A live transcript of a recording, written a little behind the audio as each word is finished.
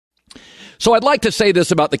So I'd like to say this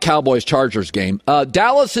about the Cowboys-Chargers game.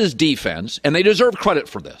 Dallas's defense, and they deserve credit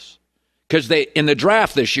for this, because in the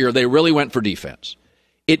draft this year, they really went for defense.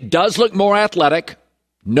 It does look more athletic,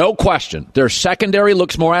 no question. Their secondary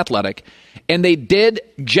looks more athletic, and they did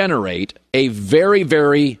generate a very,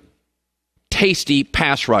 very tasty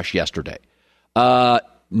pass rush yesterday.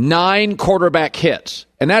 9 quarterback hits,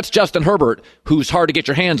 and that's Justin Herbert, who's hard to get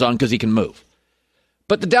your hands on because he can move.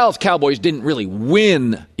 But the Dallas Cowboys didn't really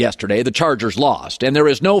win yesterday. The Chargers lost, and there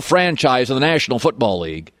is no franchise in the National Football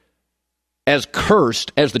League as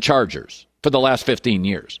cursed as the Chargers for the last 15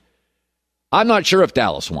 years. I'm not sure if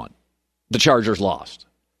Dallas won. The Chargers lost.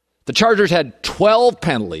 The Chargers had 12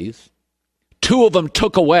 penalties. 2 of them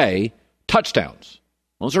took away touchdowns.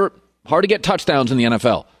 Those are hard to get touchdowns in the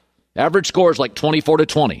NFL. Average score is like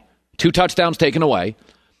 24-20. 2 touchdowns taken away.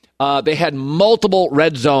 They had multiple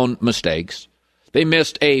red zone mistakes. They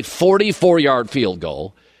missed a 44-yard field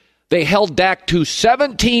goal. They held Dak to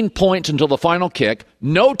 17 points until the final kick.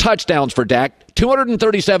 No touchdowns for Dak,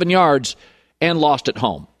 237 yards, and lost at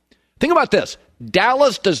home. Think about this.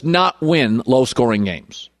 Dallas does not win low-scoring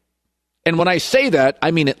games. And when I say that,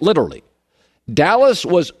 I mean it literally. Dallas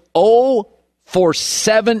was 0 for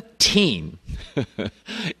 17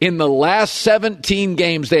 in the last 17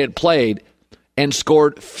 games they had played and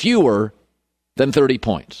scored fewer than 30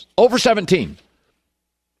 points. 0 for 17.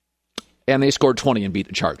 And they scored 20 and beat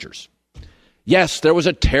the Chargers. Yes, there was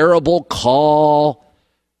a terrible call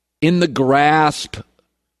in the grasp.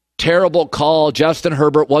 Terrible call. Justin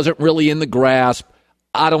Herbert wasn't really in the grasp.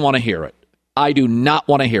 I don't want to hear it. I do not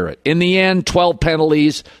want to hear it. In the end, 12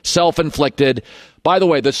 penalties, self-inflicted. By the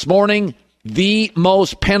way, this morning, the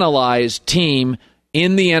most penalized team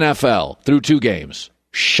in the NFL through 2 games.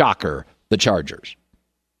 Shocker, the Chargers.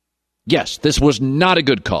 Yes, this was not a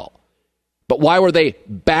good call. But why were they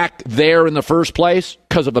back there in the first place?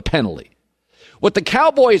 Because of a penalty. What the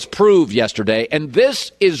Cowboys proved yesterday, and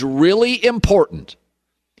this is really important,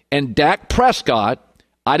 and Dak Prescott,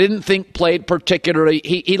 I didn't think played particularly,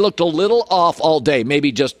 he looked a little off all day,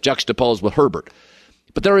 maybe just juxtaposed with Herbert.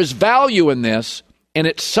 But there is value in this, and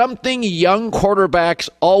it's something young quarterbacks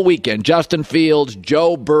all weekend, Justin Fields,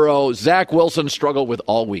 Joe Burrow, Zach Wilson struggled with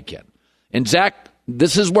all weekend. And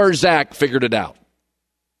this is where Zach figured it out.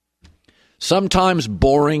 Sometimes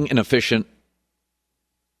boring and efficient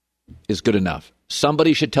is good enough.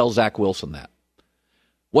 Somebody should tell Zach Wilson that.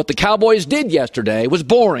 What the Cowboys did yesterday was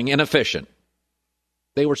boring and efficient.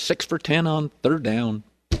 They were 6 for 10 on 3rd down,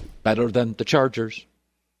 better than the Chargers.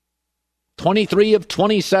 23 of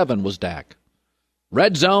 27 was Dak.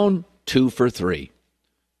 Red zone, 2 for 3.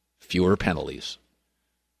 Fewer penalties.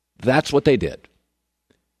 That's what they did.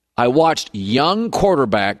 I watched young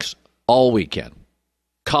quarterbacks all weekend,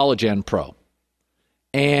 college and pro.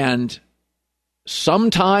 And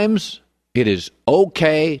sometimes it is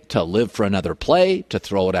okay to live for another play, to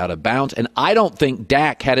throw it out of bounds. And I don't think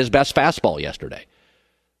Dak had his best fastball yesterday.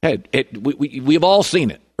 We've all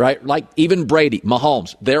seen it, right? Like even Brady,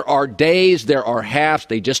 Mahomes. There are days, there are halves,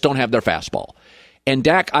 they just don't have their fastball. And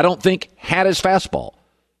Dak, I don't think, had his fastball.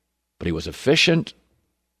 But he was efficient.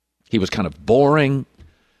 He was kind of boring.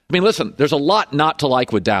 I mean, listen, there's a lot not to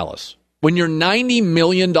like with Dallas. When your $90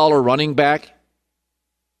 million running back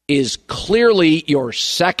is clearly your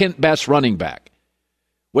second best running back,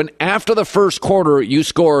 when after the first quarter you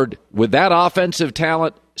scored with that offensive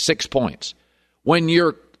talent 6 points, when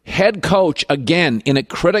your head coach, again, in a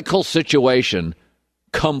critical situation,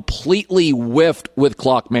 completely whiffed with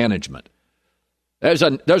clock management. There's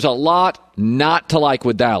a lot not to like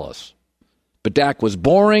with Dallas. But Dak was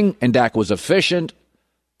boring and Dak was efficient.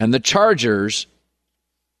 And the Chargers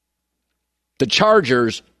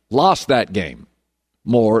lost that game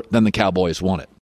more than the Cowboys won it.